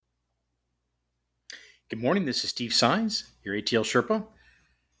Good morning. This is Steve Sines, your ATL Sherpa.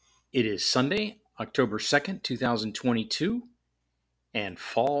 It is Sunday, October 2nd, 2022, and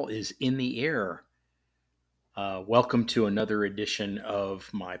fall is in the air. Welcome to another edition of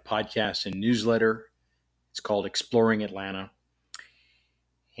my podcast and newsletter. It's called Exploring Atlanta,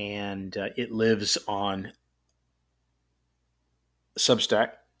 and it lives on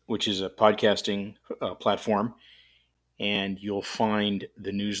Substack, which is a podcasting platform. And you'll find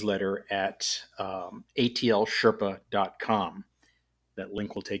the newsletter at atlsherpa.com. That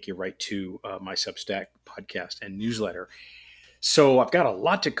link will take you right to my Substack podcast and newsletter. So I've got a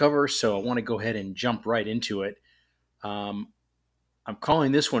lot to cover, so I want to go ahead and jump right into it. Um, I'm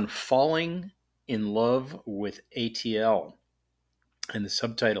calling this one Falling in Love with ATL. And the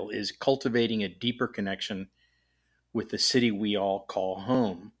subtitle is Cultivating a Deeper Connection with the City We All Call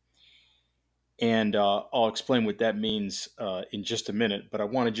Home. And I'll explain what that means in just a minute, but I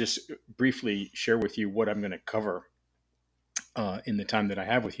want to just briefly share with you what I'm going to cover in the time that I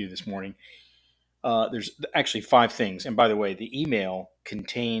have with you this morning. There's actually five things. And by the way, the email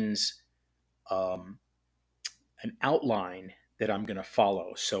contains um, an outline that I'm going to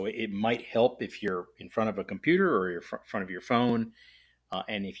follow. So it might help if you're in front of a computer or you're in front of your phone.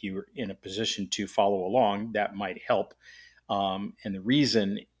 And if you're in a position to follow along, that might help. And the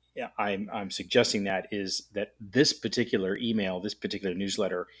reason I'm suggesting that is that this particular email, this particular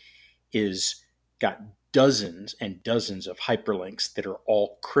newsletter, is got dozens and dozens of hyperlinks that are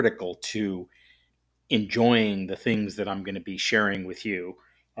all critical to enjoying the things that I'm going to be sharing with you.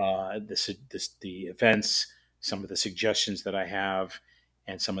 The events, some of the suggestions that I have,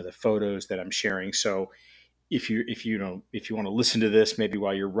 and some of the photos that I'm sharing. So if you want to listen to this maybe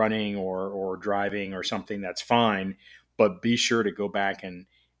while you're running or driving or something, that's fine. But be sure to go back and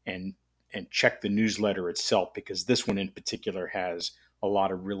and check the newsletter itself, because this one in particular has a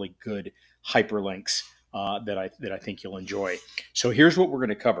lot of really good hyperlinks that I think you'll enjoy. So here's what we're going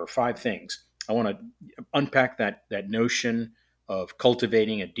to cover: five things. I want to unpack that notion of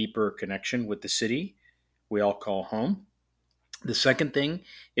cultivating a deeper connection with the city we all call home. The second thing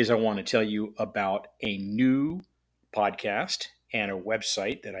is I want to tell you about a new podcast and a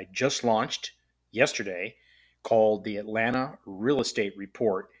website that I just launched yesterday called the Atlanta Real Estate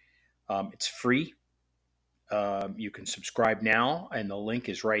Report. It's free. You can subscribe now, and the link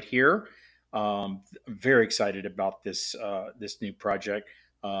is right here. I'm very excited about this new project.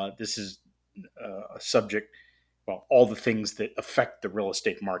 This is a subject, well, all the things that affect the real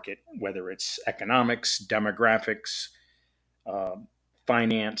estate market, whether it's economics, demographics, uh,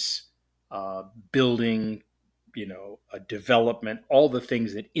 finance, uh, building, a development, all the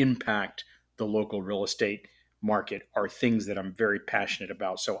things that impact the local real estate market are things that I'm very passionate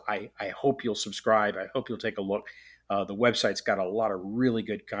about. So I hope you'll subscribe. I hope you'll take a look. The website's got a lot of really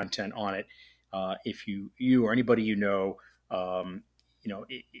good content on it. If you or anybody um,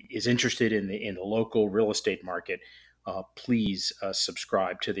 is interested in the local real estate market, please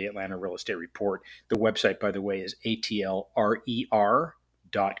subscribe to the Atlanta Real Estate Report. The website, by the way, is atlrer.com.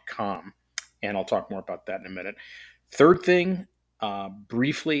 And I'll talk more about that in a minute. Third thing,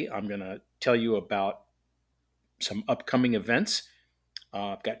 briefly, I'm going to tell you about some upcoming events.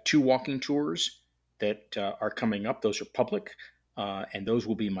 I've got two walking tours that are coming up. Those are public, and those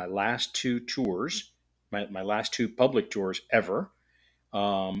will be my last two tours, my last two public tours ever.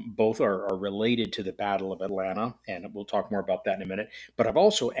 Both are related to the Battle of Atlanta, and we'll talk more about that in a minute. But I've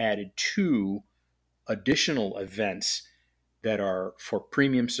also added two additional events that are for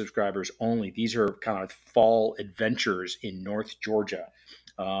premium subscribers only. These are kind of fall adventures in North Georgia.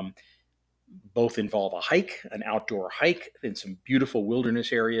 Um, Both involve a hike, an outdoor hike in some beautiful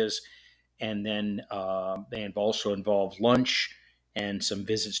wilderness areas, and then they also involve lunch and some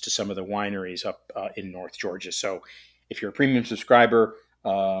visits to some of the wineries up in North Georgia. So if you're a premium subscriber,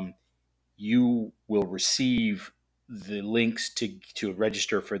 um, you will receive the links to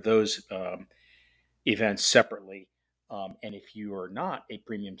register for those events separately. And if you are not a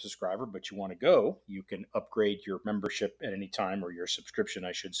premium subscriber but you want to go, you can upgrade your membership at any time, or your subscription,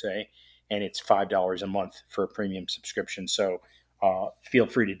 I should say. And it's $5 a month for a premium subscription. So feel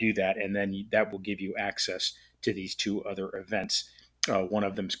free to do that. And then that will give you access to these two other events. One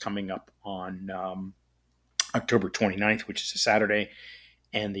of them is coming up on October 29th, which is a Saturday.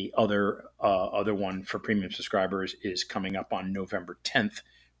 And the other one for premium subscribers is coming up on November 10th,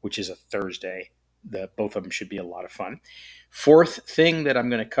 which is a Thursday. Both of them should be a lot of fun. Fourth thing that I'm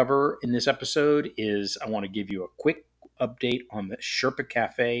going to cover in this episode is I want to give you a quick update on the Sherpa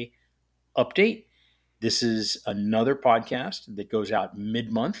Cafe update. This is another podcast that goes out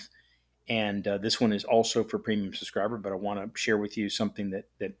mid-month, And this one is also for premium subscriber, but I want to share with you something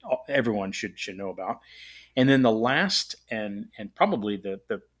that everyone should know about. And then the last and probably the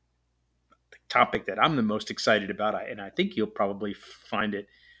topic that I'm the most excited about, and I think you'll probably find it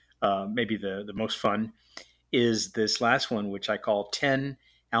maybe the most fun, is this last one, which I call 10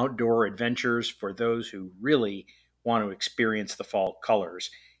 outdoor adventures for those who really want to experience the fall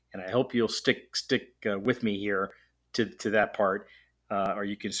colors. And I hope you'll stick with me here to that part, or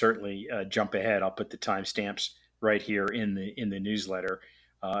you can certainly jump ahead. I'll put the timestamps right here in the newsletter,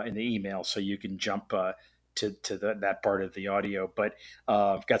 in the email, so you can jump that part of the audio. But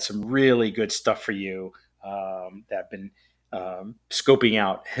I've got some really good stuff for you that I've been scoping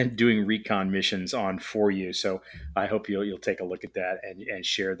out and doing recon missions on for you. So I hope you'll take a look at that and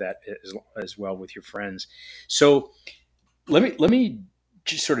share that as well with your friends. So let me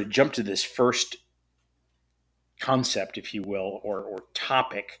just sort of jump to this first concept, if you will, or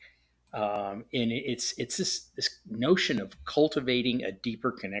topic. And it's this notion of cultivating a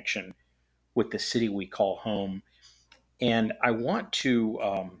deeper connection with the city we call home. And I want to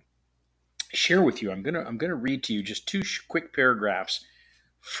share with you. I'm gonna read to you just two quick paragraphs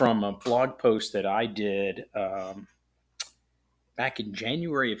from a blog post that I did back in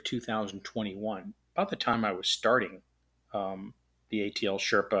January of 2021, about the time I was starting um, the ATL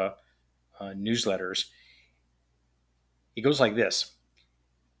Sherpa newsletters. It goes like this: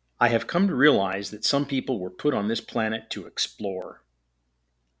 I have come to realize that some people were put on this planet to explore.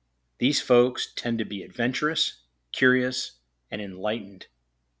 These folks tend to be adventurous, curious, and enlightened.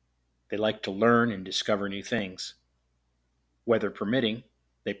 They like to learn and discover new things. Weather permitting,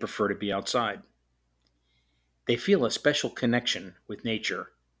 they prefer to be outside. They feel a special connection with nature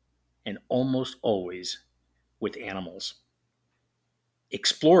and almost always with animals.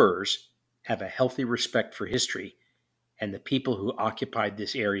 Explorers have a healthy respect for history and the people who occupied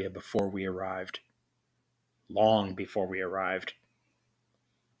this area before we arrived, long before we arrived.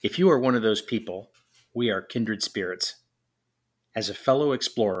 If you are one of those people, we are kindred spirits. As a fellow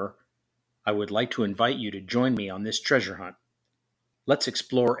explorer, I would like to invite you to join me on this treasure hunt. Let's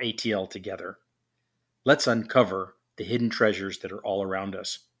explore ATL together. Let's uncover the hidden treasures that are all around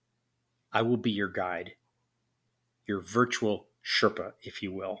us. I will be your guide, your virtual Sherpa, if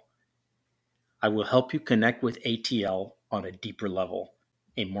you will. I will help you connect with ATL on a deeper level,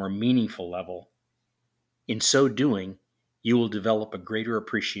 a more meaningful level. In so doing, you will develop a greater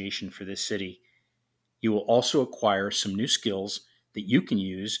appreciation for this city. You will also acquire some new skills that you can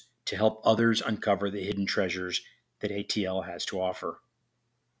use to help others uncover the hidden treasures that ATL has to offer.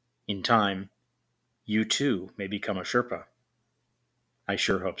 In time, you too may become a Sherpa. I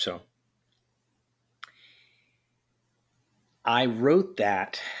sure hope so. I wrote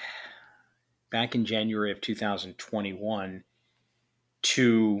that back in January of 2021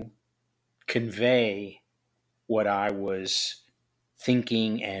 to convey what I was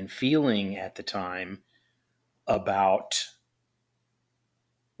thinking and feeling at the time about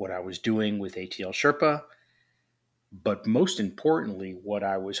what I was doing with ATL Sherpa, but most importantly, what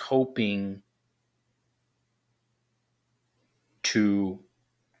I was hoping to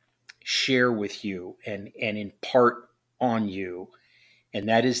share with you and impart on you. And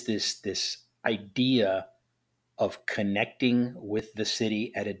that is this idea of connecting with the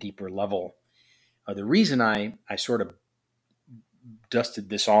city at a deeper level. The reason I sort of dusted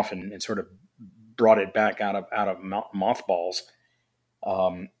this off and sort of brought it back out of mothballs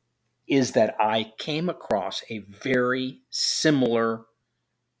um, is that I came across a very similar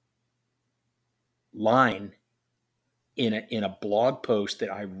line in a blog post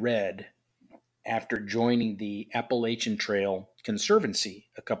that I read after joining the Appalachian Trail Conservancy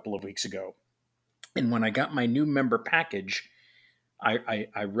a couple of weeks ago. And when I got my new member package,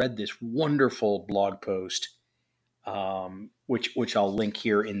 I read this wonderful blog post, which I'll link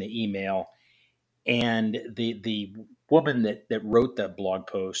here in the email. And the woman that wrote that blog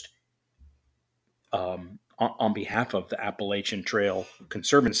post on behalf of the Appalachian Trail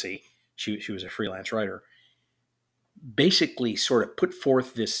Conservancy, she was a freelance writer, basically sort of put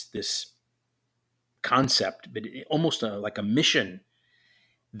forth this concept, but almost like a mission,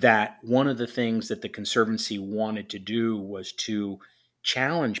 that one of the things that the Conservancy wanted to do was to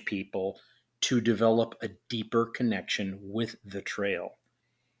challenge people to develop a deeper connection with the trail.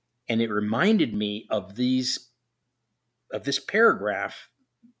 And it reminded me of this paragraph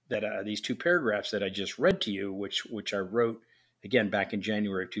that these two paragraphs that I just read to you, which I wrote again back in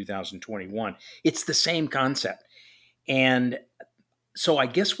January of 2021. It's the same concept. And so I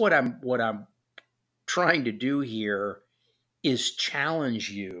guess what I'm trying to do here is challenge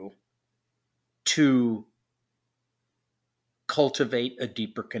you to cultivate a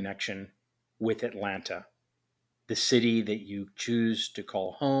deeper connection with Atlanta, the city that you choose to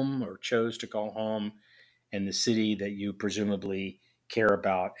call home or chose to call home, and the city that you presumably care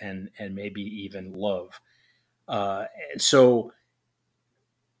about and maybe even love. And so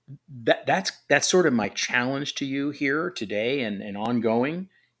that's sort of my challenge to you here today and ongoing.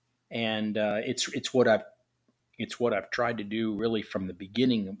 And it's what I've tried to do really from the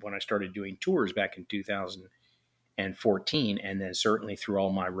beginning when I started doing tours back in 2014, and then certainly through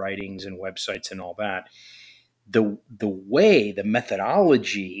all my writings and websites and all that. The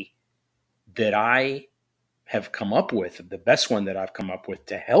methodology that I have come up with, the best one that I've come up with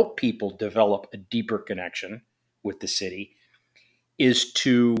to help people develop a deeper connection with the city, is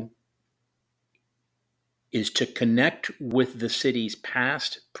to connect with the city's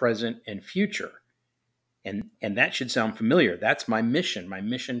past, present, and future. And that should sound familiar. That's my mission. My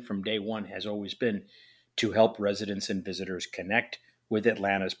mission from day one has always been to help residents and visitors connect with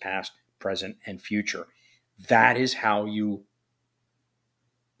Atlanta's past, present, and future. That is how you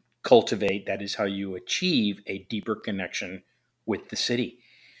cultivate, that is how you achieve a deeper connection with the city.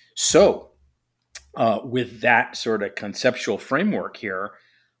 So, with that sort of conceptual framework here,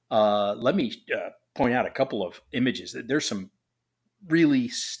 let me point out a couple of images. There's some really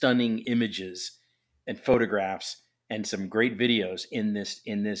stunning images and photographs and some great videos in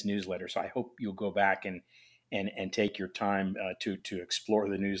this newsletter. So I hope you'll go back and take your time to explore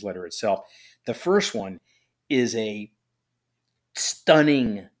the newsletter itself. The first one is a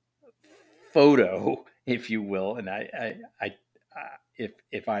stunning photo, if you will, and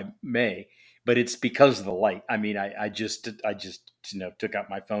if I may, but it's because of the light. I mean, I just took out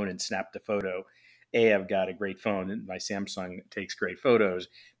my phone and snapped a photo. A, I've got a great phone, and my Samsung takes great photos.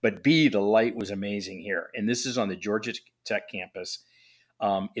 But B, the light was amazing here, and this is on the Georgia Tech campus.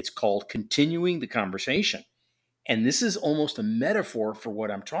 It's called "Continuing the Conversation." And this is almost a metaphor for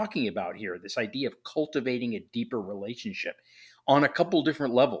what I'm talking about here, this idea of cultivating a deeper relationship on a couple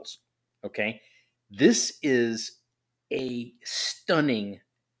different levels. Okay. This is a stunning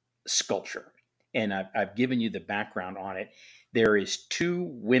sculpture. And I've given you the background on it. There is two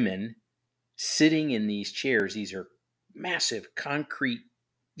women sitting in these chairs. These are massive concrete,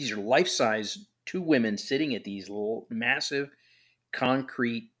 these are life size two women sitting at these little massive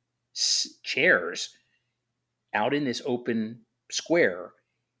concrete chairs out in this open square,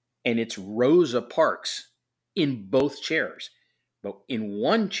 and it's Rosa Parks in both chairs. But in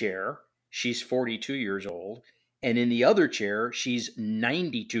one chair, she's 42 years old, and in the other chair, she's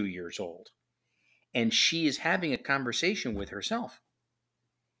 92 years old. And she is having a conversation with herself.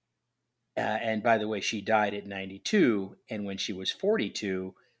 And by the way, she died at 92, and when she was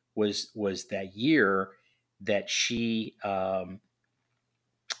 42 was that year that she,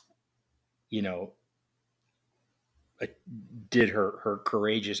 you know, uh, did her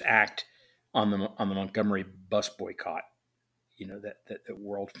courageous act on the Montgomery bus boycott. That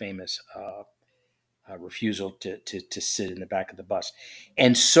world famous refusal to sit in the back of the bus,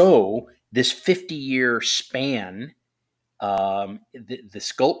 and so this 50-year span, the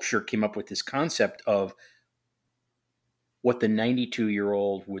sculpture came up with this concept of what the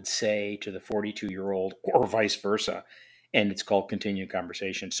 92-year-old would say to the 42-year-old, or vice versa, and it's called continuing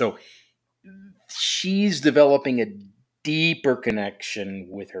conversation. So she's developing a deeper connection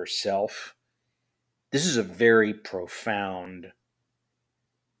with herself. This is a very profound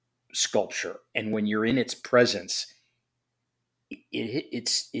sculpture, and when you're in its presence, it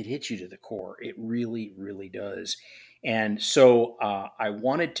hits you to the core. It really, really does. And so I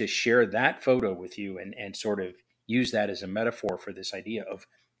wanted to share that photo with you and sort of use that as a metaphor for this idea of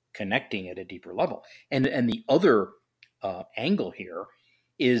connecting at a deeper level. And the other angle here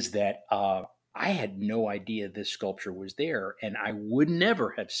is that I had no idea this sculpture was there, and I would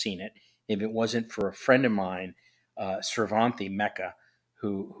never have seen it if it wasn't for a friend of mine, Sravanti Mecca,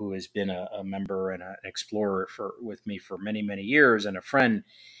 who has been a member and an explorer with me for many, many years, and a friend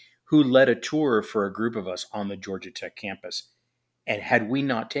who led a tour for a group of us on the Georgia Tech campus. And had we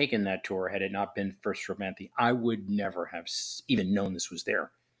not taken that tour, had it not been for Sravanti, I would never have even known this was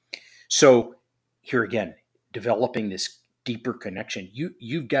there. So here again, developing this deeper connection,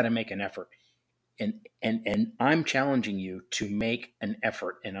 you've got to make an effort. And I'm challenging you to make an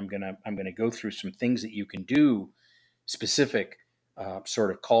effort. And I'm gonna go through some things that you can do, specific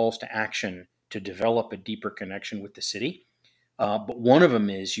sort of calls to action to develop a deeper connection with the city. But one of them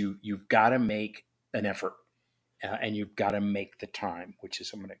is you've got to make an effort, and you've got to make the time, which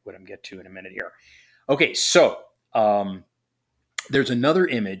is what I'm get to in a minute here. Okay, so there's another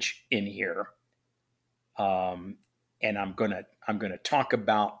image in here, um, and I'm gonna talk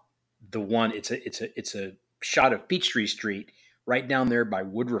about the one. It's a shot of Peachtree Street right down there by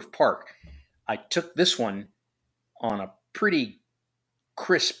Woodruff Park. I took this one on a pretty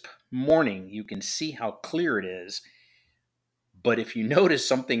crisp morning. You can see how clear it is. But if you notice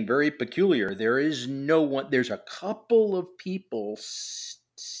something very peculiar, there is no one, there's a couple of people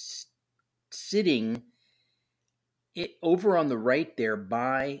sitting over on the right there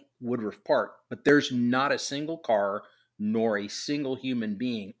by Woodruff Park, but there's not a single car nor a single human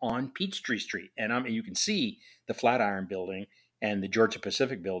being on Peachtree Street. And you can see the Flatiron Building and the Georgia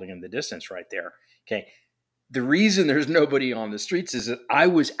Pacific Building in the distance right there. Okay. The reason there's nobody on the streets is that I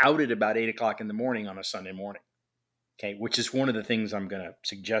was out at about 8 o'clock in the morning on a Sunday morning. Okay, which is one of the things I'm going to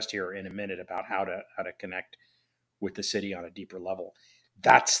suggest here in a minute about how to connect with the city on a deeper level.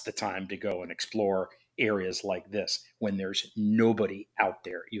 That's the time to go and explore areas like this when there's nobody out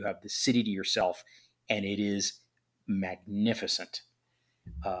there. You have the city to yourself, and it is magnificent.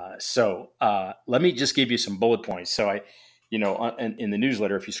 Let me just give you some bullet points. So in the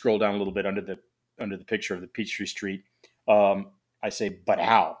newsletter, if you scroll down a little bit under the picture of the Peachtree Street, I say, but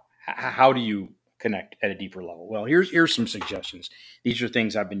how? How do you connect at a deeper level? Well, here's some suggestions. These are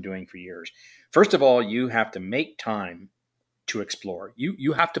things I've been doing for years. First of all, you have to make time to explore.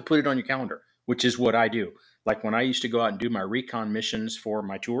 You have to put it on your calendar, which is what I do. Like when I used to go out and do my recon missions for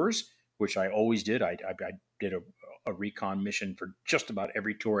my tours, which I always did. I did a recon mission for just about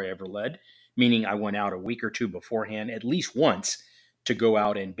every tour I ever led, meaning I went out a week or two beforehand, at least once, to go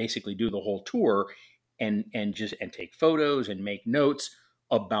out and basically do the whole tour and take photos and make notes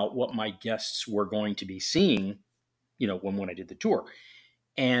about what my guests were going to be seeing, when I did the tour.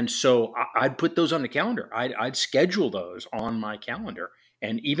 And so I'd put those on the calendar. I'd schedule those on my calendar.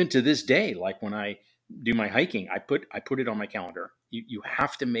 And even to this day, like when I do my hiking, I put it on my calendar. You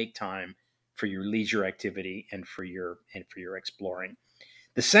have to make time for your leisure activity and for your exploring.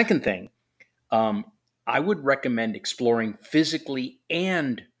 The second thing, um, I would recommend exploring physically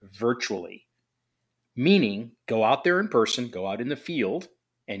and virtually, meaning go out there in person, go out in the field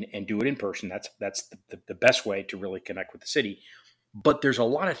and do it in person. That's the best way to really connect with the city. But there's a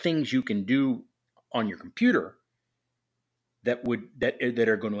lot of things you can do on your computer that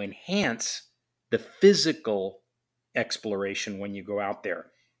are going to enhance the physical exploration when you go out there.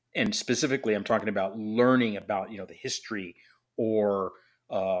 And specifically, I'm talking about learning about the history or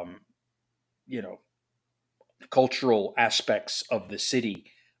um, you know cultural aspects of the city,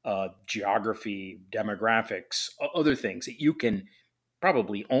 geography, demographics, other things that you can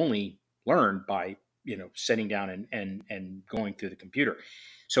probably only learn by sitting down and going through the computer.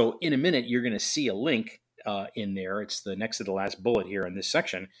 So in a minute, you're going to see a link in there. It's the next to the last bullet here in this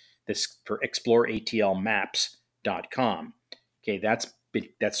section. This for exploreatlmaps.com. Okay, that's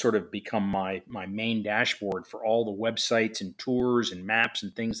sort of become my main dashboard for all the websites and tours and maps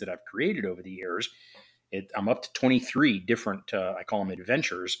and things that I've created over the years. I'm up to 23 different, I call them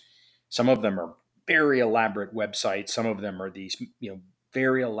adventures. Some of them are very elaborate websites. Some of them are these,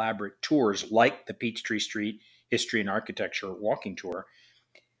 very elaborate tours like the Peachtree Street History and Architecture walking tour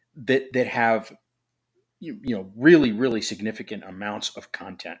that have, really, really significant amounts of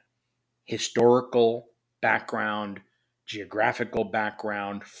content, historical background, geographical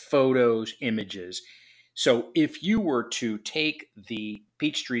background, photos, images. So if you were to take the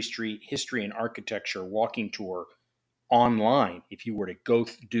Peachtree Street History and Architecture walking tour online, if you were to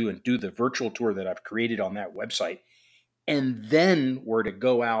do the virtual tour that I've created on that website, and then were to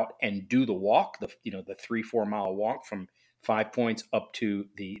go out and do the walk, the 3-4 mile walk from Five Points up to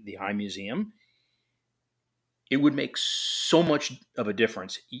the High Museum, it would make so much of a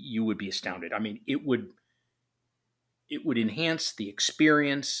difference. You would be astounded. I mean, it would enhance the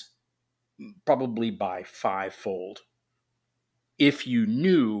experience probably by fivefold if you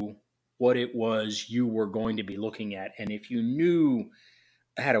knew what it was you were going to be looking at, and if you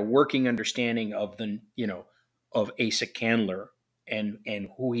had a working understanding of Asa Candler and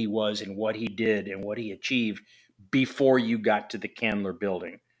who he was and what he did and what he achieved before you got to the Candler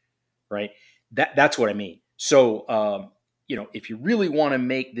building, right? That's what I mean. So if you really want to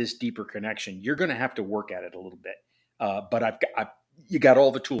make this deeper connection, you're going to have to work at it a little bit. But you got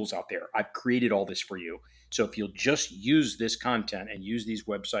all the tools out there. I've created all this for you. So if you'll just use this content and use these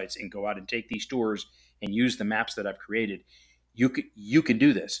websites and go out and take these tours and use the maps that I've created, you can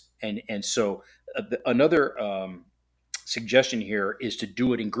do this. Another suggestion here is to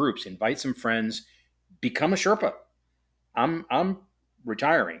do it in groups. Invite some friends. Become a Sherpa. I'm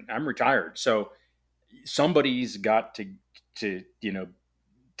retiring. I'm retired. So somebody's got to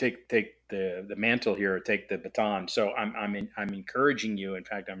take the mantle here, take the baton. So I'm encouraging you. In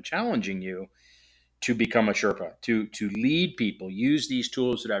fact, I'm challenging you to become a Sherpa, to lead people. Use these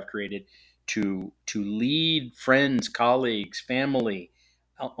tools that I've created to lead friends, colleagues, family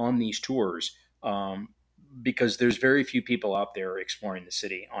on these tours, um, because there's very few people out there exploring the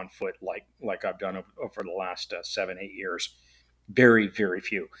city on foot like I've done over the last 7 8 years. Very very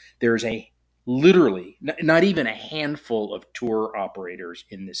few. There's a literally not even a handful of tour operators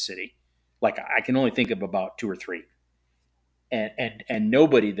in this city. Like I can only think of about two or three, and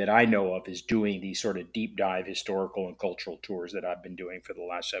nobody that I know of is doing these sort of deep dive historical and cultural tours that I've been doing for the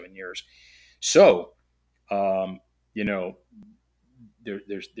last 7 years. So, um, you know,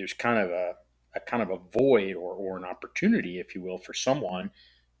 there's kind of a kind of a void or an opportunity, if you will, for someone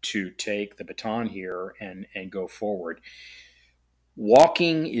to take the baton here and go forward.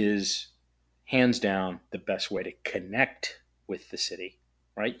 Walking is hands down the best way to connect with the city,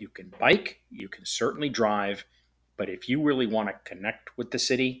 right? You can bike, you can certainly drive, but if you really want to connect with the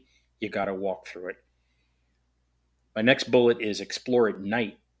city, you got to walk through it. My next bullet is explore at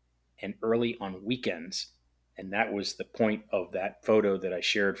night and early on weekends. And that was the point of that photo that I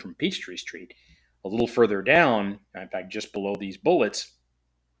shared from Peachtree Street. A little further down, in fact, just below these bullets,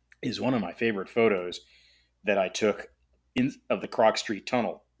 is one of my favorite photos that I took of the Croc Street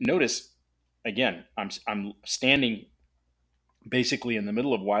Tunnel. Notice, again, I'm standing basically in the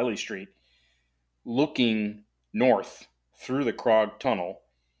middle of Wiley Street, looking north through the Krog Tunnel,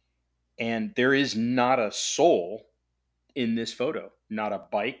 and there is not a soul in this photo. Not a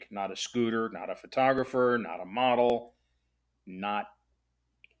bike, not a scooter, not a photographer, not a model, not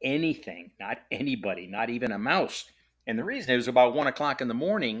anything, not anybody, not even a mouse. And the reason it was about 1 o'clock in the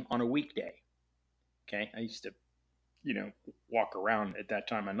morning on a weekday. Okay, I used to, you know, walk around at that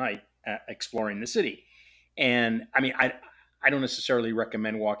time of night exploring the city. And I mean, I don't necessarily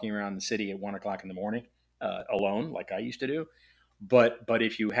recommend walking around the city at 1 o'clock in the morning alone, like I used to do. But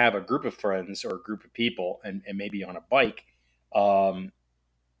if you have a group of friends or a group of people, and maybe on a bike, um,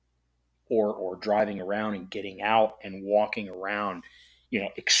 or driving around and getting out and walking around,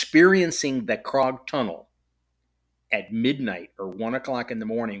 experiencing the Krog Tunnel at midnight or 1 o'clock in the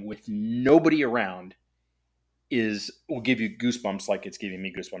morning with nobody around is will give you goosebumps like it's giving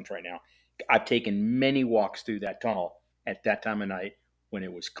me goosebumps right now. I've taken many walks through that tunnel at that time of night when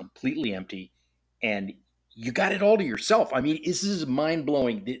it was completely empty, and you got it all to yourself. I mean, this is mind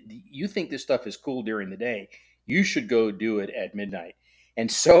blowing. You think this stuff is cool during the day? You should go do it at midnight.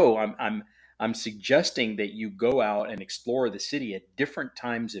 And so I'm suggesting that you go out and explore the city at different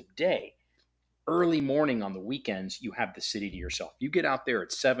times of day. Early morning on the weekends, you have the city to yourself. You get out there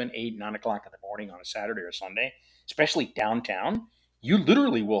at 7, 8, 9 o'clock in the morning on a Saturday or Sunday, especially downtown, you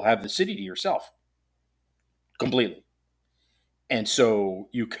literally will have the city to yourself completely. And so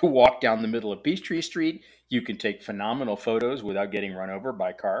you can walk down the middle of Peachtree Street. You can take phenomenal photos without getting run over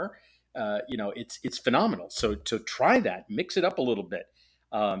by a car. It's phenomenal. So try that. Mix it up a little bit.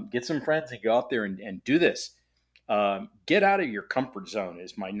 Get some friends and go out there and do this. Get out of your comfort zone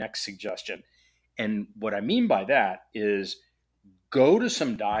is my next suggestion. And what I mean by that is go to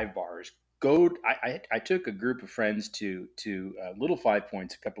some dive bars. I took a group of friends to Little Five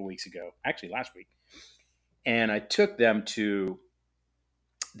Points a couple of weeks ago, actually last week, and I took them to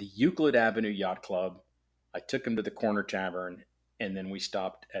the Euclid Avenue Yacht Club. I took them to the Corner Tavern, and then we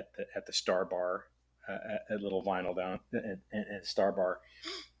stopped at the Star Bar, at Little Vinyl down at Star Bar.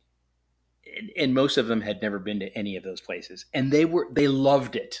 And most of them had never been to any of those places, and they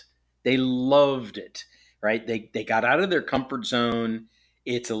loved it. They loved it, right? They got out of their comfort zone.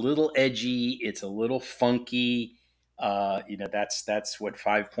 It's a little edgy. It's a little funky. That's what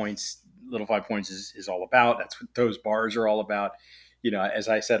Little Five Points is all about. That's what those bars are all about. As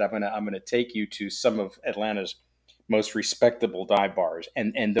I said, I'm gonna take you to some of Atlanta's most respectable dive bars,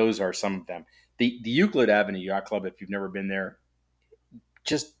 and those are some of them. The Euclid Avenue Yacht Club. If you've never been there,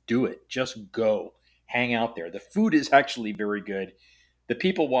 just do it. Just go. Hang out there. The food is actually very good. The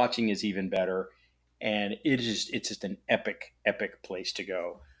people watching is even better, and it's just an epic place to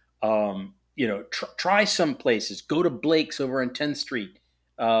go. Try some places. Go to Blake's over on 10th Street.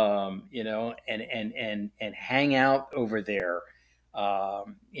 And hang out over there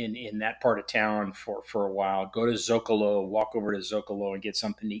in that part of town for a while. Go to Zocalo. Walk over to Zocalo and get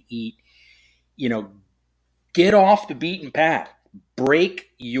something to eat. You know, Get off the beaten path.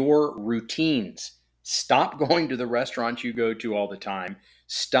 Break your routines. Stop going to the restaurants you go to all the time.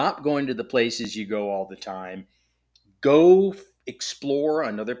 Stop going to the places you go all the time. Go explore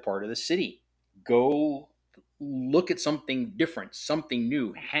another part of the city. Go look at something different, something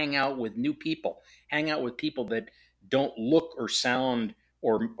new. Hang out with new people. Hang out with people that don't look or sound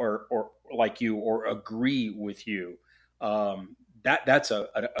or like you or agree with you. That's a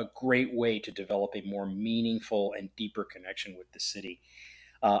great way to develop a more meaningful and deeper connection with the city.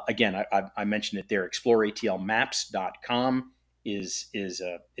 Again, I mentioned it there. ExploreATLMaps.com is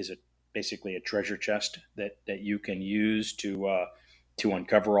basically a treasure chest that you can use to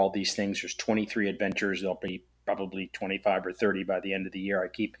uncover all these things. There's 23 adventures. There'll be probably 25 or 30 by the end of the year. I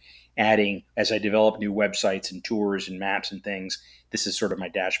keep adding as I develop new websites and tours and maps and things. This is sort of my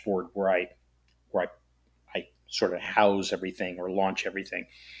dashboard where I sort of house everything or launch everything.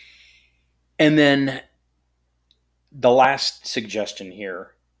 And then the last suggestion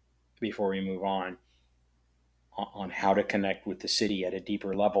here before we move on how to connect with the city at a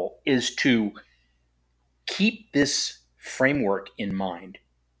deeper level is to keep this framework in mind.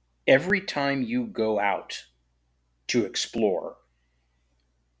 Every time you go out to explore,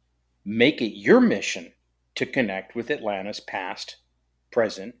 make it your mission to connect with Atlanta's past,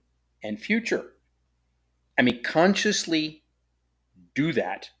 present, and future. I mean, consciously do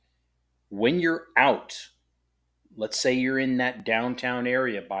that when you're out. Let's say you're in that downtown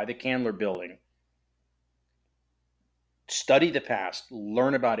area by the Candler building. Study the past,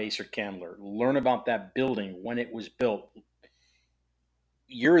 learn about Acer Candler, learn about that building when it was built.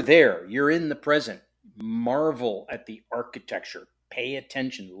 You're there, you're in the present. Marvel at the architecture, pay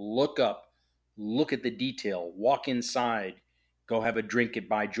attention, look up, look at the detail, walk inside, go have a drink at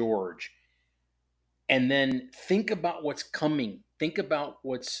By George, and then think about what's coming. Think about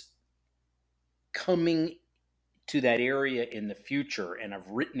what's coming to that area in the future. And I've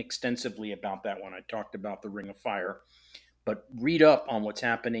written extensively about that when I talked about the Ring of Fire. But read up on what's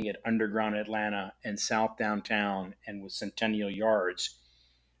happening at Underground Atlanta and South Downtown and with Centennial Yards.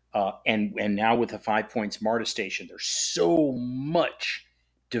 And now with the Five Points MARTA station, there's so much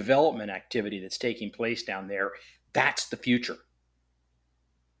development activity that's taking place down there. That's the future.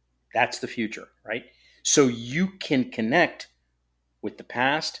 That's the future, right? So you can connect with the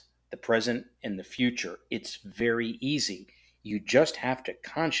past, the present, and the future. It's very easy. You just have to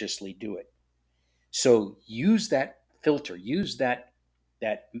consciously do it. So use that filter, use that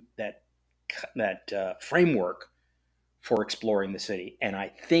that that framework for exploring the city, and I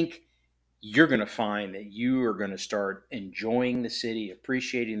think you're going to find that you are going to start enjoying the city,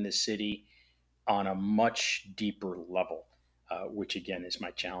 appreciating the city on a much deeper level. Which again is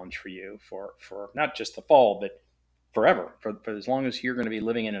my challenge for you for not just the fall, but forever, for as long as you're going to be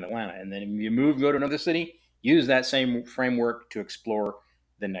living in Atlanta. And then if you move, go to another city, use that same framework to explore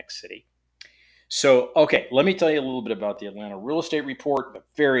the next city. So, okay, let me tell you a little bit about the Atlanta Real Estate Report. I'm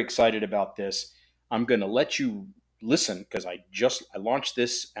very excited about this. I'm going to let you listen because I launched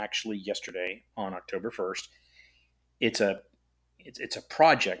this actually yesterday on October 1st. It's a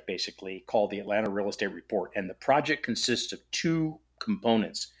project basically called the Atlanta Real Estate Report, and the project consists of two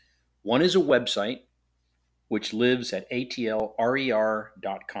components. One is a website which lives at atlrer.com.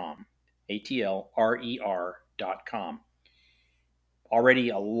 atlrer.com. Already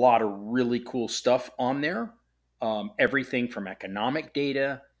a lot of really cool stuff on there. Everything from economic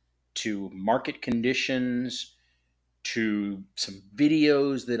data to market conditions to some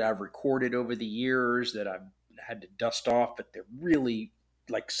videos that I've recorded over the years that I've had to dust off, but they're really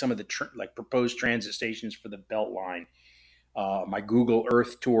like some of the like proposed transit stations for the Beltline. My Google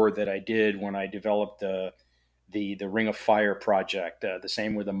Earth tour that I did when I developed the Ring of Fire project. The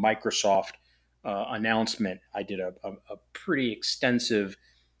same with the Microsoft announcement. I did a pretty extensive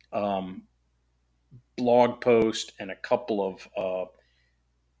um, blog post and a couple of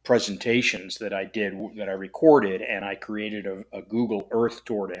presentations that I did that I recorded, and I created a Google Earth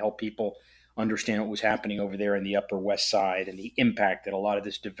tour to help people understand what was happening over there in the Upper West Side and the impact that a lot of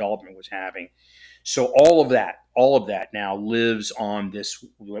this development was having. So all of that now lives on this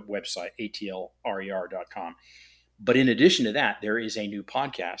website, atlrer.com. But in addition to that, there is a new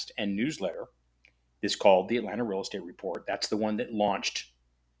podcast and newsletter. It's called the Atlanta Real Estate Report. That's the one that launched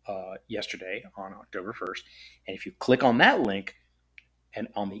yesterday on October 1st. And if you click on that link and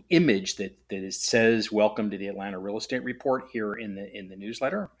on the image that it says "Welcome to the Atlanta Real Estate Report" here in the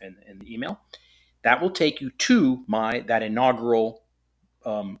newsletter and in the email, that will take you to that inaugural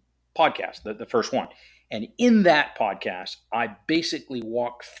podcast, the first one. And in that podcast, I basically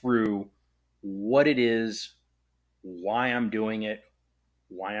walk through what it is, why I'm doing it,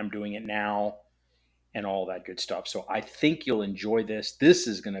 why I'm doing it now, and all that good stuff. So I think you'll enjoy this. This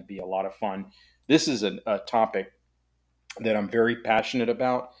is going to be a lot of fun. This is a topic that I'm very passionate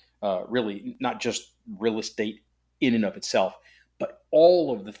about. Really, not just real estate in and of itself, but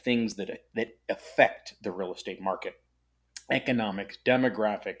all of the things that affect the real estate market: economics,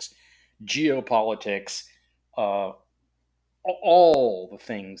 demographics, geopolitics, uh, all the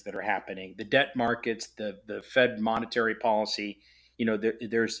things that are happening, the debt markets, the Fed monetary policy. You know,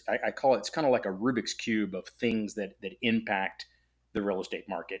 there's I call it, it's kind of like a Rubik's cube of things that impact the real estate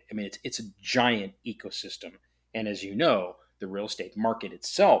market. I mean, it's a giant ecosystem, and as you know, the real estate market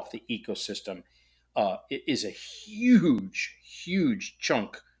itself, the ecosystem, is a huge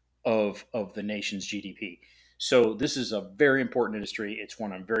chunk of the nation's GDP. So this is a very important industry. It's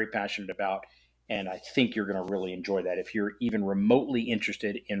one I'm very passionate about, and I think you're going to really enjoy that. If you're even remotely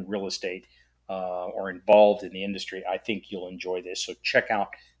interested in real estate or involved in the industry, I think you'll enjoy this. So check out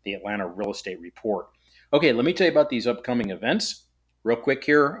the Atlanta Real Estate Report. Okay, let me tell you about these upcoming events real quick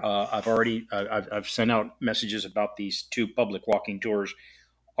here. I've sent out messages about these two public walking tours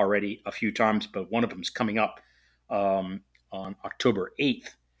already a few times, but one of them is coming up on October 8th,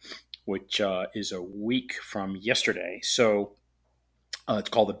 which is a week from yesterday. So it's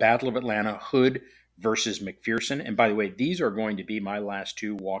called the Battle of Atlanta, Hood versus McPherson. And by the way, these are going to be my last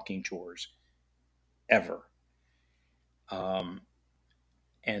two walking tours ever. Um,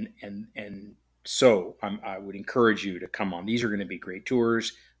 and so I would encourage you to come on. These are going to be great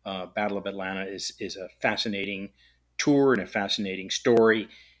tours. Battle of Atlanta is a fascinating tour and a fascinating story.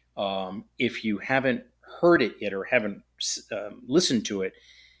 If you haven't heard it yet or haven't listened to it,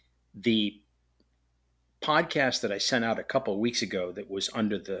 the podcast that I sent out a couple of weeks ago that was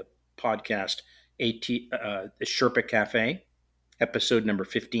under the podcast the Sherpa Cafe, episode number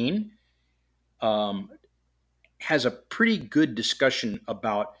 15, um, has a pretty good discussion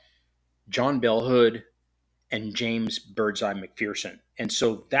about John Bell Hood and James Birdseye McPherson. And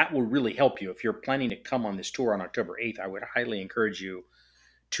so that will really help you. If you're planning to come on this tour on October 8th, I would highly encourage you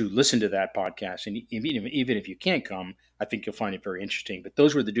to listen to that podcast. And even if you can't come, I think you'll find it very interesting. But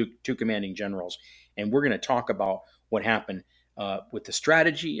those were the two commanding generals. And we're going to talk about what happened with the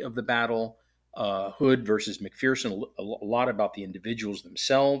strategy of the battle, Hood versus McPherson, a lot about the individuals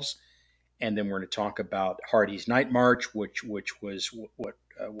themselves, and then we're going to talk about Hardy's Night March, which was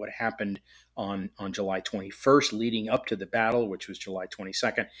what happened on July 21st, leading up to the battle, which was July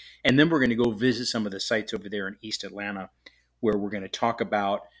 22nd, and then we're going to go visit some of the sites over there in East Atlanta, where we're going to talk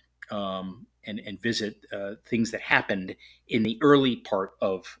about and visit things that happened in the early part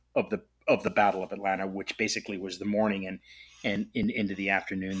of the Battle of Atlanta, which basically was the morning and into the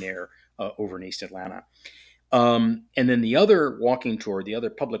afternoon there over in East Atlanta. And then the other walking tour, the other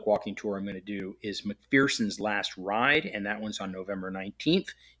public walking tour I'm going to do is McPherson's Last Ride, and that one's on November 19th.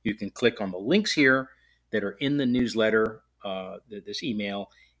 You can click on the links here that are in the newsletter, this email,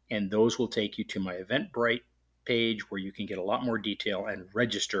 and those will take you to my Eventbrite page where you can get a lot more detail and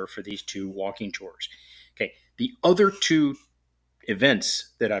register for these two walking tours. Okay, the other two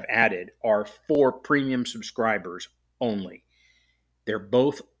events that I've added are for premium subscribers only. They're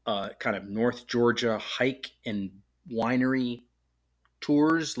both kind of North Georgia hike and winery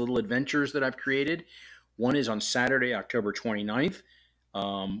tours, little adventures that I've created. One is on Saturday, October 29th.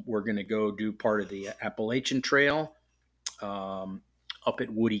 We're going to go do part of the Appalachian Trail up at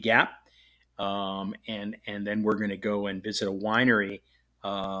Woody Gap. And then we're going to go and visit a winery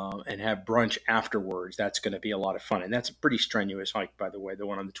and have brunch afterwards. That's going to be a lot of fun. And that's a pretty strenuous hike, by the way, the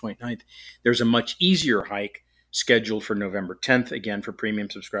one on the 29th. There's a much easier hike scheduled for November 10th, again, for premium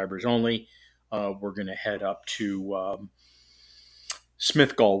subscribers only. We're going to head up to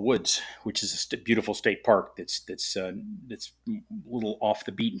Smithgall Woods, which is a beautiful state park that's a little off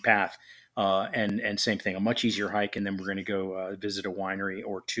the beaten path, and same thing, a much easier hike, and then we're going to go visit a winery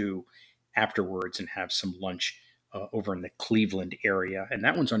or two afterwards and have some lunch over in the Cleveland area, and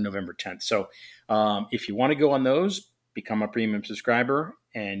that one's on November 10th. So if you want to go on those, become a premium subscriber,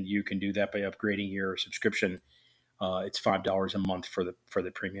 and you can do that by upgrading your subscription. It's $5 a month for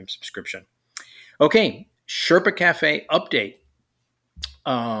the premium subscription. Okay, Sherpa Cafe update.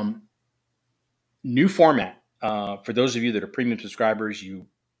 New format. For those of you that are premium subscribers, you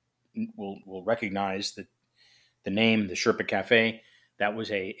will recognize the name, the Sherpa Cafe. That was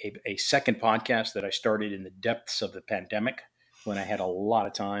a second podcast that I started in the depths of the pandemic when I had a lot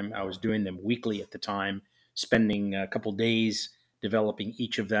of time. I was doing them weekly at the time, spending a couple days developing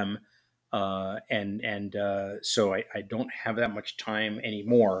each of them. So I don't have that much time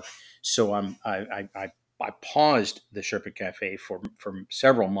anymore. So I paused the Sherpa Cafe for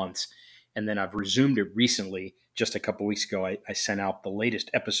several months, and then I've resumed it recently. Just a couple weeks ago, I sent out the latest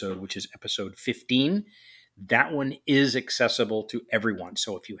episode, which is episode 15. That one is accessible to everyone.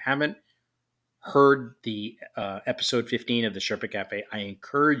 So if you haven't heard the episode 15 of the Sherpa Cafe, I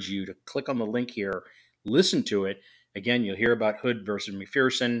encourage you to click on the link here, listen to it. Again, you'll hear about Hood versus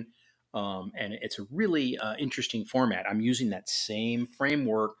McPherson, and it's a really interesting format. I'm using that same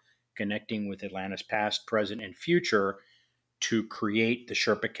framework, connecting with Atlanta's past, present, and future to create the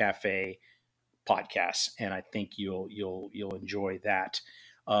Sherpa Cafe podcast, and I think you'll enjoy that.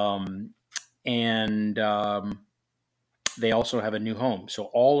 And they also have a new home. So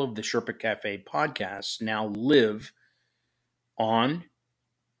all of the Sherpa Cafe podcasts now live on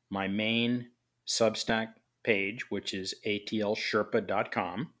my main Substack page, which is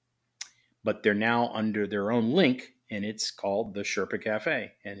atlsherpa.com, but they're now under their own link, and it's called the Sherpa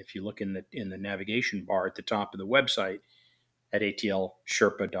Cafe. And if you look in the navigation bar at the top of the website at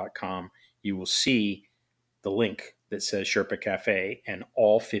atlsherpa.com, you will see the link that says Sherpa Cafe, and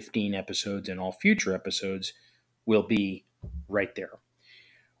all 15 episodes and all future episodes will be right there.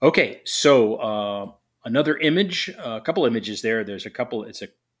 Okay, so another image, a couple images there. There's a couple.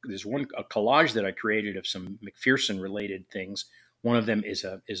 There's one a collage that I created of some McPherson related things. One of them is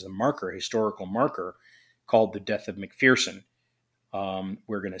a marker, historical marker, called the Death of McPherson.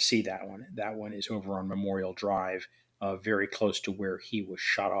 We're going to see that one. That one is over on Memorial Drive, very close to where he was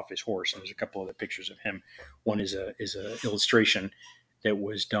shot off his horse. And there's a couple other pictures of him. One is a illustration that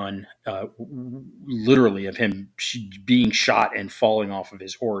was done literally of him being shot and falling off of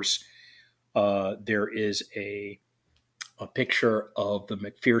his horse. There is a picture of the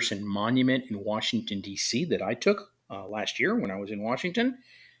McPherson Monument in Washington, D.C. that I took last year when I was in Washington.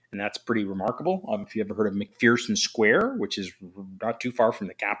 And that's pretty remarkable. If you ever heard of McPherson Square, which is not too far from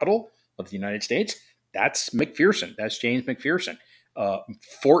the capital of the United States, that's McPherson. That's James McPherson.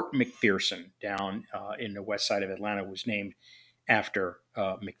 Fort McPherson down in the west side of Atlanta was named after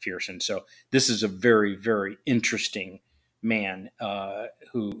McPherson. So this is a very, very interesting man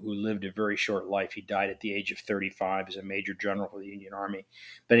who lived a very short life. He died at the age of 35 as a major general for the Union Army.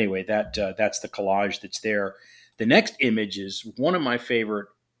 But anyway, that's the collage that's there. The next image is one of my favorite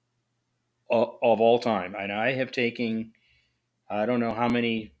of all time, and I have taken I don't know how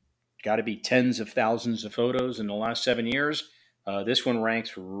many, got to be tens of thousands of photos in the last 7 years. This one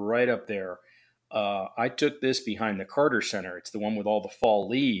ranks right up there. I took this behind the Carter Center. It's the one with all the fall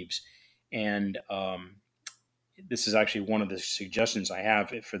leaves, and this is actually one of the suggestions I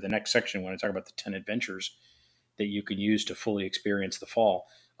have for the next section when I talk about the 10 adventures that you can use to fully experience the fall.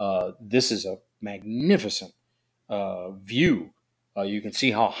 This is a magnificent view. You can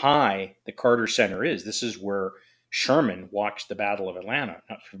see how high the Carter Center is. This is where Sherman watched the Battle of Atlanta,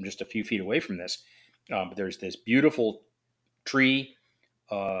 not from just a few feet away from this. But there's this beautiful tree,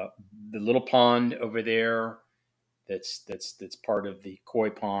 the little pond over there. That's part of the koi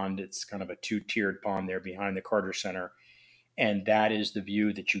pond. It's kind of a two-tiered pond there behind the Carter Center, and that is the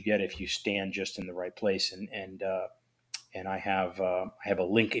view that you get if you stand just in the right place. And I have a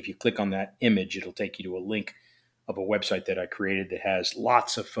link. If you click on that image, it'll take you to a link of a website that I created that has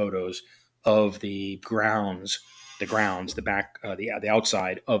lots of photos of the grounds, the back, the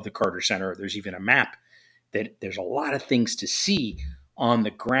outside of the Carter Center. There's even a map that there's a lot of things to see on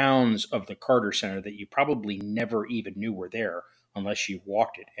the grounds of the Carter Center that you probably never even knew were there unless you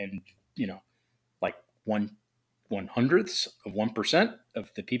walked it. And like 1/100th of 1%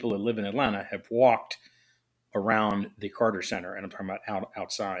 of the people that live in Atlanta have walked around the Carter Center, and I'm talking about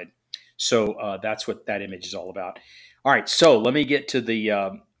outside. So that's what that image is all about. All right, so let me get to the.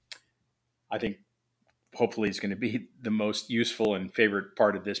 I think hopefully it's going to be the most useful and favorite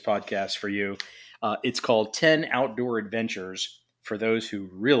part of this podcast for you. It's called 10 Outdoor Adventures for those who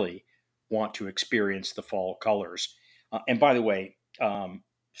really want to experience the fall colors. And by the way, I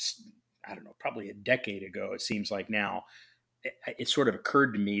don't know, probably a decade ago, it seems like now, it sort of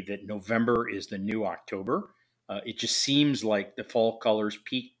occurred to me that November is the new October. It just seems like the fall colors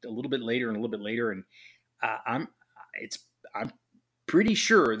peaked a little bit later and a little bit later, and I'm it's I'm pretty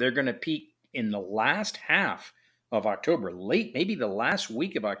sure they're going to peak in the last half of October, late maybe the last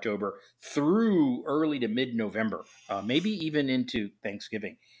week of October through early to mid November, maybe even into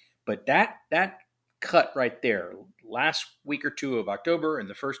Thanksgiving. But that cut right there, last week or two of October and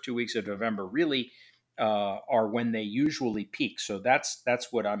the first 2 weeks of November, really are when they usually peak. So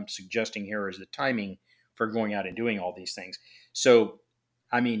that's what I'm suggesting here is the timing for going out and doing all these things. So,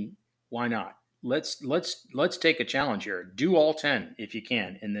 I mean, why not? Let's take a challenge here. Do all 10 if you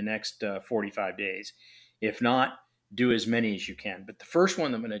can in the next 45 days. If not, do as many as you can. But the first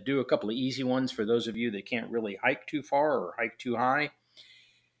one, I'm going to do a couple of easy ones for those of you that can't really hike too far or hike too high.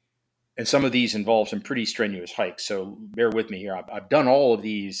 And some of these involve some pretty strenuous hikes. So bear with me here. I've done all of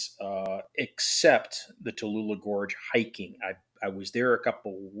these except the Tallulah Gorge hiking. I was there a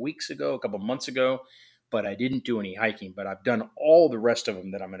couple weeks ago, a couple months ago, but I didn't do any hiking. But I've done all the rest of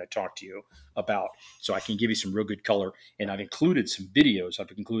them that I'm going to talk to you about, so I can give you some real good color. And I've included some videos.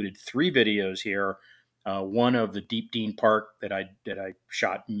 I've included 3 videos here. One of the Deep Dean Park that I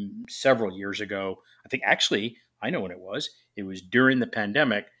shot several years ago. I think actually I know when it was. It was during the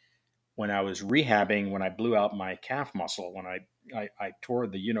pandemic when I was rehabbing, when I blew out my calf muscle, when I tore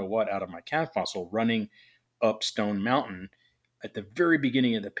the you know what out of my calf muscle running up Stone Mountain at the very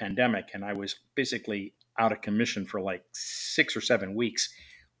beginning of the pandemic, and I was basically out of commission for like 6 or 7 weeks.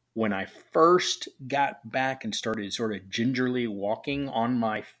 When I first got back and started sort of gingerly walking on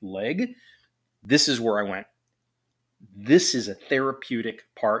my leg, this is where I went. This is a therapeutic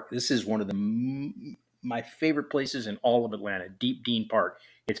park. This is one of my favorite places in all of Atlanta, Deep Dean Park.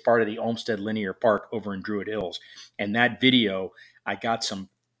 It's part of the Olmsted Linear Park over in Druid Hills. And that video, I got some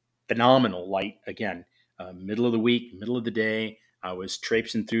phenomenal light again. Middle of the week, middle of the day, I was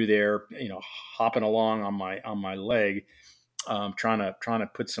traipsing through there, hopping along on my leg, trying to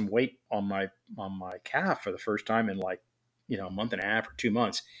put some weight on my calf for the first time in like a month and a half or 2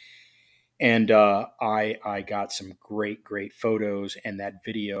 months. And I got some great photos and that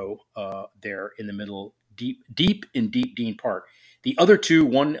video there in the middle, deep in Deep Dean Park. The other two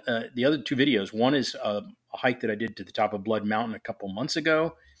videos. One is a hike that I did to the top of Blood Mountain a couple months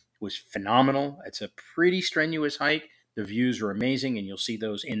ago. It was phenomenal. It's a pretty strenuous hike. The views are amazing, and you'll see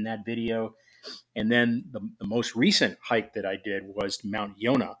those in that video. And then the most recent hike that I did was Mount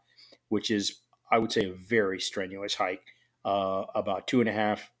Yonah, which is, I would say, a very strenuous hike, about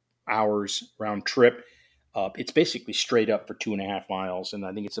 2.5 hours round trip. It's basically straight up for 2.5 miles, and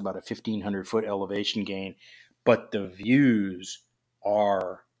I think it's about a 1,500 foot elevation gain. But the views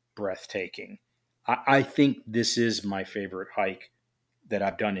are breathtaking. I think this is my favorite hike that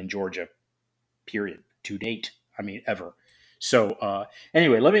I've done in Georgia, period, to date. I mean, ever. So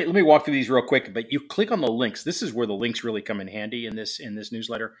anyway, let me walk through these real quick. But you click on the links. This is where the links really come in handy in this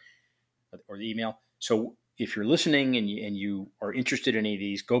newsletter or the email. So if you're listening and you are interested in any of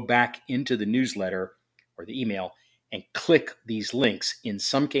these, go back into the newsletter or the email and click these links. In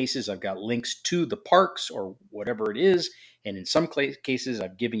some cases, I've got links to the parks or whatever it is. And in some cases,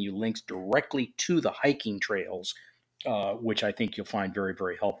 I've given you links directly to the hiking trails, which I think you'll find very,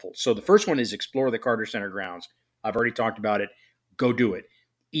 very helpful. So the first one is explore the Carter Center grounds. I've already talked about it. Go do it.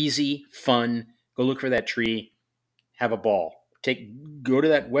 Easy, fun. Go look for that tree. Have a ball. Go to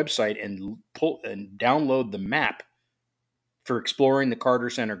that website and pull and download the map for exploring the Carter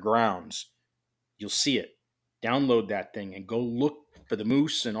Center grounds. You'll see it. Download that thing and go look for the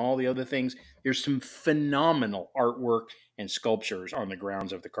moose and all the other things. There's some phenomenal artwork and sculptures on the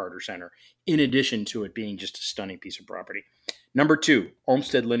grounds of the Carter Center, in addition to it being just a stunning piece of property. Number two,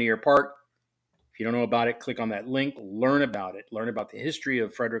 Olmsted Linear Park. If you don't know about it, click on that link, learn about it. Learn about the history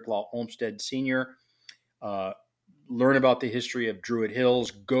of Frederick Law Olmsted Sr., uh, learn about the history of Druid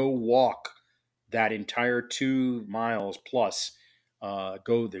Hills. Go walk that entire 2 miles plus.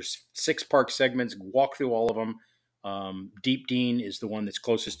 There's 6 park segments. Walk through all of them. Deep Dean is the one that's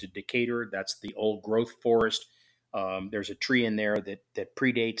closest to Decatur. That's the old growth forest. There's a tree in there that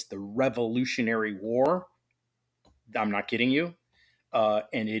predates the Revolutionary War. I'm not kidding you.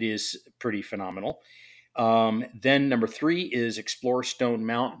 And it is pretty phenomenal. Then number three is explore Stone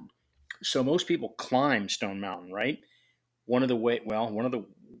Mountain. So most people climb Stone Mountain, right? One of the,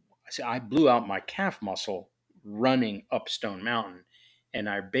 I blew out my calf muscle running up Stone Mountain, and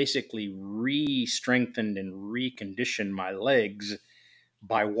I basically re-strengthened and reconditioned my legs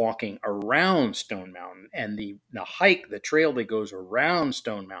by walking around Stone Mountain. And the trail that goes around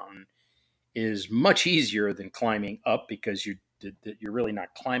Stone Mountain is much easier than climbing up because you're really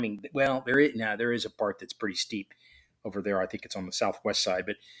not climbing. Well, there is a part that's pretty steep over there. I think it's on the southwest side,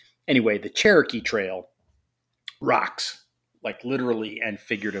 but anyway, the Cherokee Trail rocks, like literally and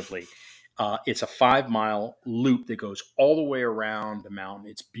figuratively. It's a 5 mile loop that goes all the way around the mountain.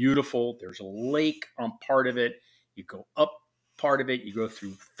 It's beautiful. There's a lake on part of it. You go up part of it. You go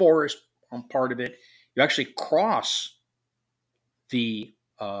through forest on part of it. You actually cross the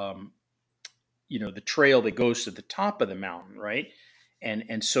the trail that goes to the top of the mountain, right?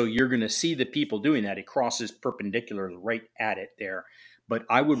 And so you're going to see the people doing that. It crosses perpendicular right at it there. But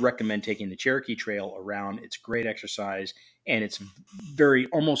I would recommend taking the Cherokee Trail around. It's great exercise, and it's very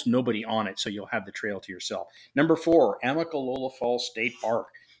almost nobody on it, so you'll have the trail to yourself. Number four, Amicalola Falls State Park.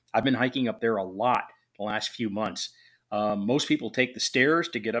 I've been hiking up there a lot the last few months. Most people take the stairs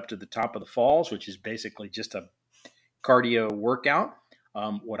to get up to the top of the falls, which is basically just a cardio workout.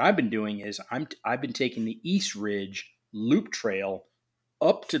 What I've been doing is I've been taking the East Ridge Loop Trail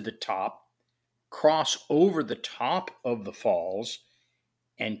up to the top, cross over the top of the falls,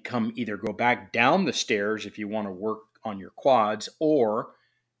 and either go back down the stairs if you want to work on your quads, or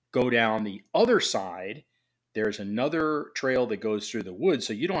go down the other side. There's another trail that goes through the woods,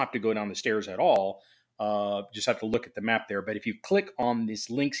 so you don't have to go down the stairs at all. Just have to look at the map there. But if you click on these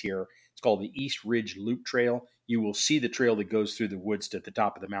links here, it's called the East Ridge Loop Trail. You will see the trail that goes through the woods to the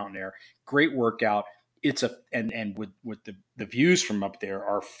top of the mountain there. Great workout. And with the views from up there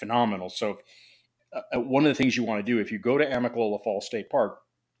are phenomenal. So one of the things you want to do if you go to Amicalola Falls State Park,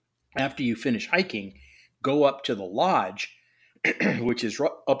 after you finish hiking, go up to the lodge, which is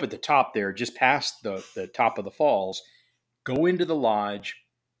up at the top there, just past the top of the falls. Go into the lodge,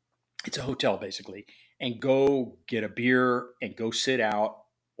 it's a hotel basically, and go get a beer and go sit out,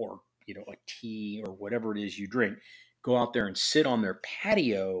 or a tea or whatever it is you drink. Go out there and sit on their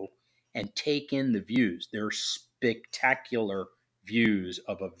patio and take in the views. They're spectacular views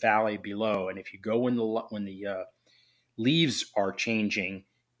of a valley below. And if you go when the leaves are changing,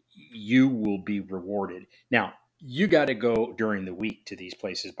 you will be rewarded. Now, you got to go during the week to these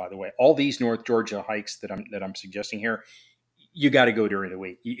places. By the way, all these North Georgia hikes that I'm suggesting here, you got to go during the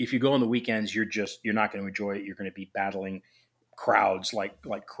week. If you go on the weekends, you're not going to enjoy it. You're going to be battling crowds like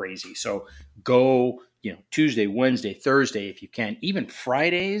crazy. So go, Tuesday, Wednesday, Thursday if you can. Even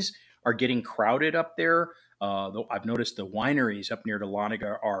Fridays are getting crowded up there. Though I've noticed the wineries up near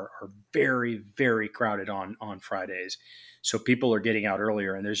Dahlonega are very, very crowded on Fridays. So people are getting out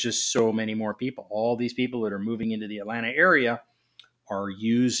earlier, and there's just so many more people. All these people that are moving into the Atlanta area are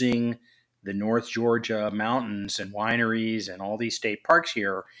using the North Georgia mountains and wineries and all these state parks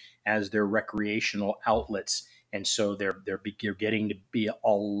here as their recreational outlets, and so they're getting to be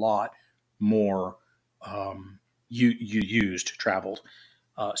a lot more used, traveled.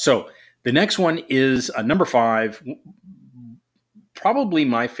 So the next one is number 5. Probably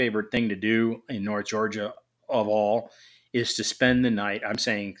my favorite thing to do in North Georgia of all is to spend the night. I'm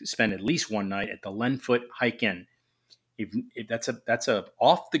saying spend at least one night at the Lenfoot Hike In. If that's a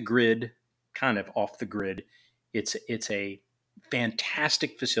off the grid, kind of off the grid. It's a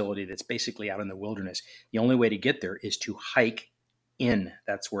fantastic facility that's basically out in the wilderness. The only way to get there is to hike in.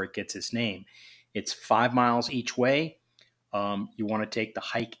 That's where it gets its name. It's 5 miles each way. You want to take the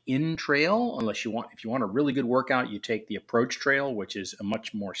hike in trail, if you want a really good workout, you take the approach trail, which is a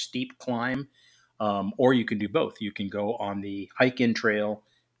much more steep climb. Or you can do both. You can go on the hike in trail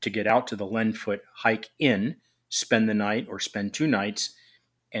to get out to the Lenfoot hike in, spend the night or spend 2 nights,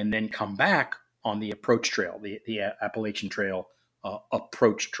 and then come back on the approach trail, the Appalachian Trail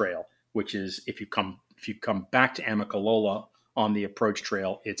approach trail, which is if you come back to Amicalola on the approach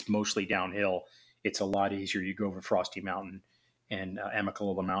trail, it's mostly downhill. It's a lot easier. You go over Frosty Mountain and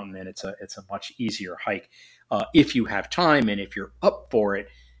Amicalola Mountain, and it's a much easier hike. If you have time and if you're up for it,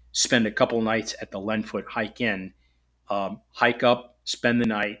 spend a couple nights at the Lenfoot hike in, hike up, spend the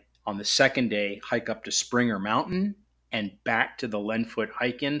night. On the second day, hike up to Springer Mountain and back to the Lenfoot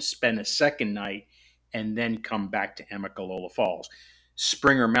hike in, spend a second night, and then come back to Amicalola Falls.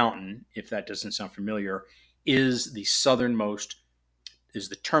 Springer Mountain, if that doesn't sound familiar, is the southernmost, is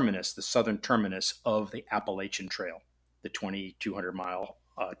the southern terminus of the Appalachian Trail, the 2,200-mile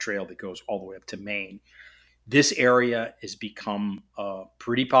trail that goes all the way up to Maine. This area has become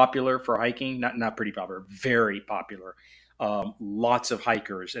pretty popular for hiking. Not pretty popular, very popular. Lots of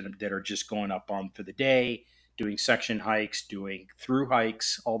hikers that are just going up on for the day, doing section hikes, doing through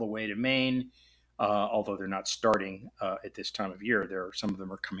hikes all the way to Maine. Although they're not starting at this time of year, some of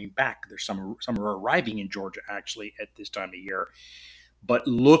them are coming back. There's some are arriving in Georgia actually at this time of year. But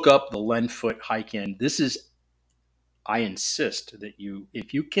look up the Lenfoot hike in. I insist that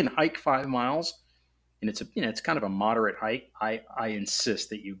if you can hike 5 miles, and it's kind of a moderate hike. I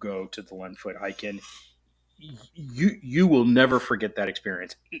insist that you go to the Lenfoot hike in. You will never forget that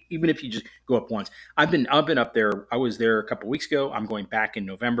experience, even if you just go up once. I've been up there. I was there a couple weeks ago. I'm going back in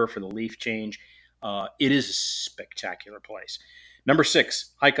November for the leaf change. It is a spectacular place. Number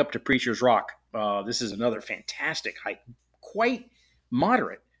 6, hike up to Preacher's Rock. This is another fantastic hike, quite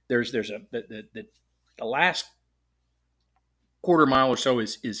moderate. There's the last quarter mile or so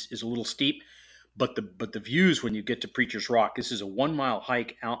is a little steep, but the views when you get to Preacher's Rock. This is a 1 mile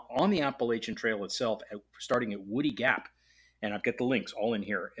hike out on the Appalachian Trail itself, starting at Woody Gap, and I've got the links all in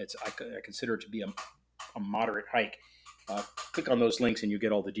here. I consider it to be a moderate hike. Click on those links and you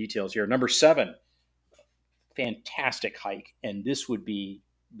get all the details here. Number 7, fantastic hike, and this would be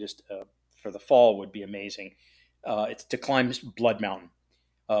just for the fall would be amazing. It's to climb Blood Mountain.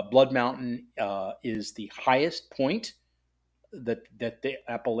 Blood Mountain is the highest point that the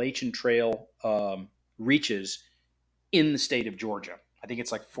Appalachian Trail reaches in the state of Georgia. I think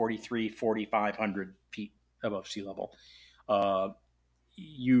it's like 4,500 feet above sea level. Uh,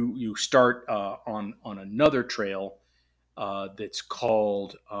 you start on another trail that's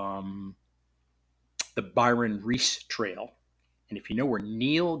called the Byron Reese Trail, and if you know where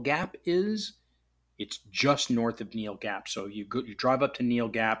Neal Gap is, it's just north of Neal Gap. So you drive up to Neal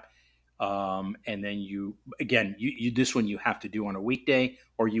Gap, and then this one you have to do on a weekday,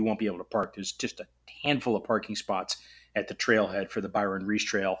 or you won't be able to park. There's just a handful of parking spots at the trailhead for the Byron Reese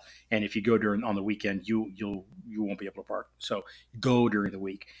Trail. And if you go during on the weekend, you won't be able to park. So go during the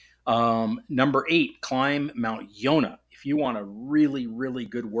week. Number 8, climb Mount Yonah. If you want a really, really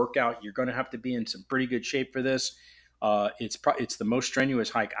good workout, you're going to have to be in some pretty good shape for this. It's the most strenuous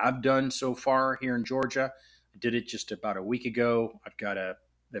hike I've done so far here in Georgia. I did it just about a week ago. I've got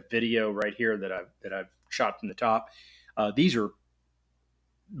the video right here that I've shot from the top. These are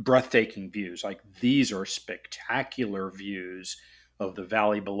breathtaking views. Like, these are spectacular views of the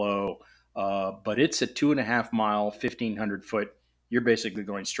valley below. But it's a 2.5 mile, 1,500 foot. You're basically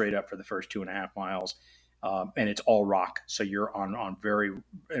going straight up for the first 2.5 miles. And it's all rock. So you're on very,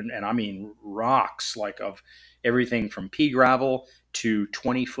 and I mean rocks, like of everything from pea gravel to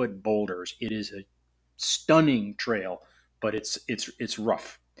 20-foot boulders. It is a stunning trail, but it's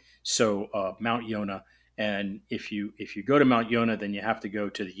rough. So Mount Yonah, and if you go to Mount Yonah, then you have to go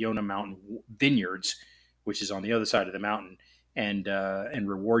to the Yonah Mountain Vineyards, which is on the other side of the mountain, and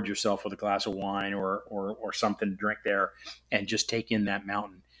reward yourself with a glass of wine or something to drink there, and just take in that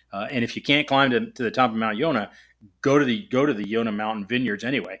mountain. And if you can't climb to the top of Mount Yonah, go to the Yonah Mountain Vineyards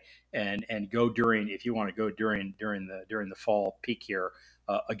anyway, and go during, if you want to go during the fall peak here.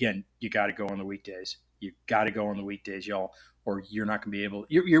 Again, you got to go on the weekdays. You got to go on the weekdays, y'all, or you're not going to be able.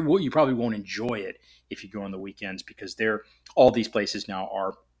 You probably won't enjoy it if you go on the weekends, because all these places now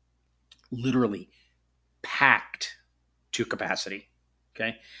are literally packed to capacity.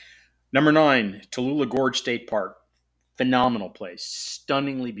 Okay. Number 9, Tallulah Gorge State Park. Phenomenal place,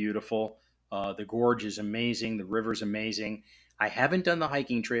 stunningly beautiful. The gorge is amazing. The river's amazing. I haven't done the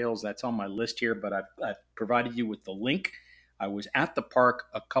hiking trails. That's on my list here, but I've provided you with the link. I was at the park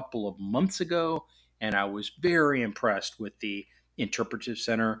a couple of months ago, and I was very impressed with the interpretive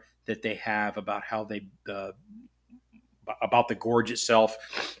center that they have about how about the gorge itself.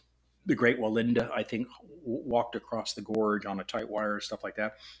 The Great Walinda, I think, walked across the gorge on a tight wire, stuff like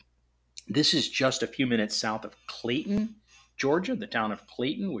that. This is just a few minutes south of Clayton, Georgia, the town of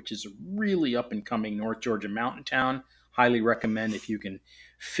Clayton, which is a really up and coming North Georgia mountain town. Highly recommend, if you can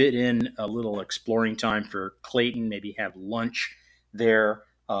fit in a little exploring time for Clayton, maybe have lunch there.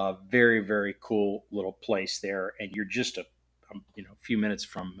 Very, very cool little place there. And you're just a few minutes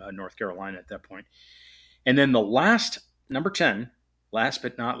from North Carolina at that point. And then the last, number 10, last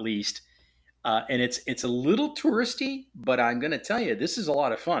but not least, and it's a little touristy, but I'm going to tell you, this is a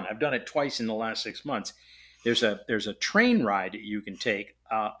lot of fun. I've done it twice in the last 6 months. There's a train ride that you can take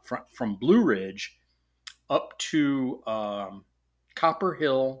from Blue Ridge up to Copper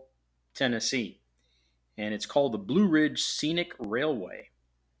Hill, Tennessee, and it's called the Blue Ridge Scenic Railway.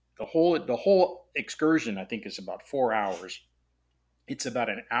 The whole excursion, I think, is about 4 hours. It's about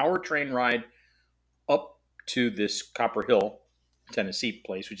an hour train ride up to this Copper Hill, Tennessee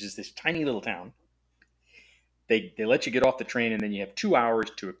place, which is this tiny little town. They let you get off the train, and then you have 2 hours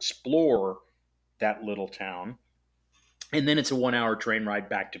to explore that little town, and then it's a 1 hour train ride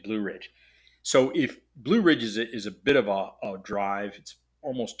back to Blue Ridge. So if Blue Ridge is a bit of a drive, it's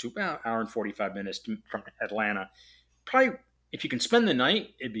almost 2 hour and 45 minutes from Atlanta. Probably, if you can spend the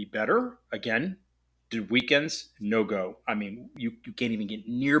night, it'd be better. Again, the weekends, no go. I mean, you can't even get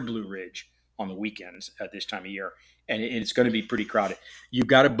near Blue Ridge on the weekends at this time of year, and it's going to be pretty crowded. You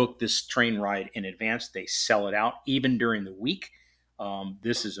got to book this train ride in advance. They sell it out even during the week.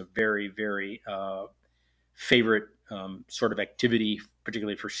 This is a very, very favorite sort of activity,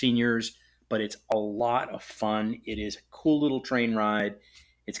 particularly for seniors, but it's a lot of fun. It is a cool little train ride.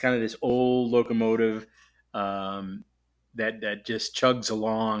 It's kind of this old locomotive um, that just chugs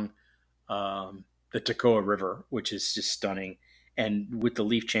along the Toccoa River, which is just stunning. And with the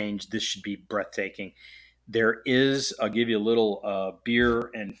leaf change, this should be breathtaking. I'll give you a little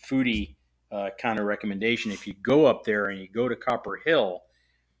beer and foodie kind of recommendation. If you go up there and you go to Copper Hill,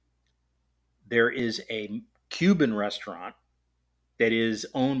 there is a Cuban restaurant that is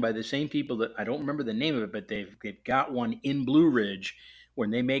owned by the same people that I don't remember the name of it, but they've got one in Blue Ridge where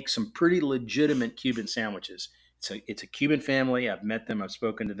they make some pretty legitimate Cuban sandwiches. It's a Cuban family. I've met them. I've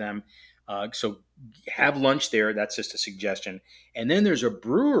spoken to them. So have lunch there. That's just a suggestion. And then there's a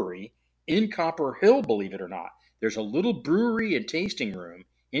brewery in Copper Hill, believe it or not. There's a little brewery and tasting room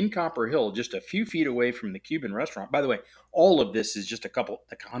in Copper Hill, just a few feet away from the Cuban restaurant. By the way, all of this is just like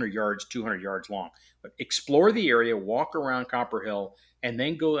 100 yards, 200 yards long. But explore the area, walk around Copper Hill, and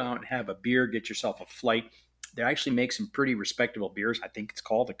then go out and have a beer, get yourself a flight. They actually make some pretty respectable beers. I think it's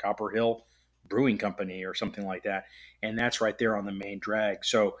called the Copper Hill Brewing Company or something like that. And that's right there on the main drag.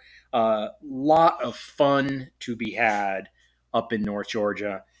 So lot of fun to be had up in North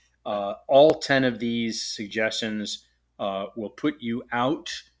Georgia. All 10 of these suggestions will put you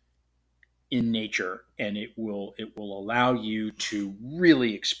out in nature, and it will allow you to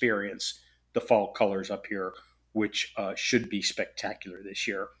really experience the fall colors up here, which should be spectacular this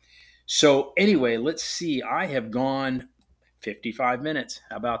year. So anyway, let's see. I have gone 55 minutes.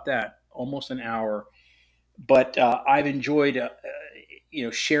 How about that? Almost an hour. But I've enjoyed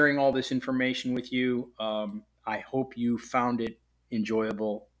sharing all this information with you. I hope you found it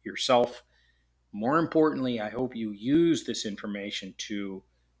enjoyable yourself. More importantly, I hope you use this information to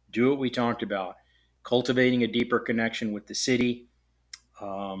do what we talked about, cultivating a deeper connection with the city.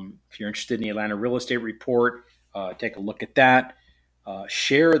 If you're interested in the Atlanta Real Estate Report, take a look at that.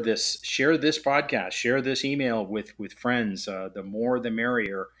 Share this podcast, share this email with friends. The more, the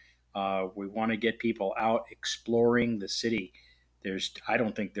merrier. We want to get people out exploring the city. I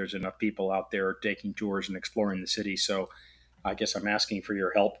don't think there's enough people out there taking tours and exploring the city. So I guess I'm asking for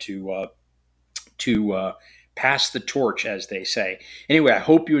your help to pass the torch, as they say. Anyway, I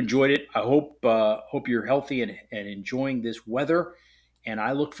hope you enjoyed it. I hope you're healthy and enjoying this weather. And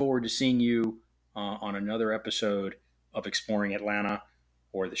I look forward to seeing you on another episode of Exploring Atlanta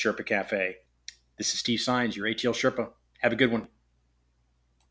or the Sherpa Cafe. This is Steve Sines, your ATL Sherpa. Have a good one.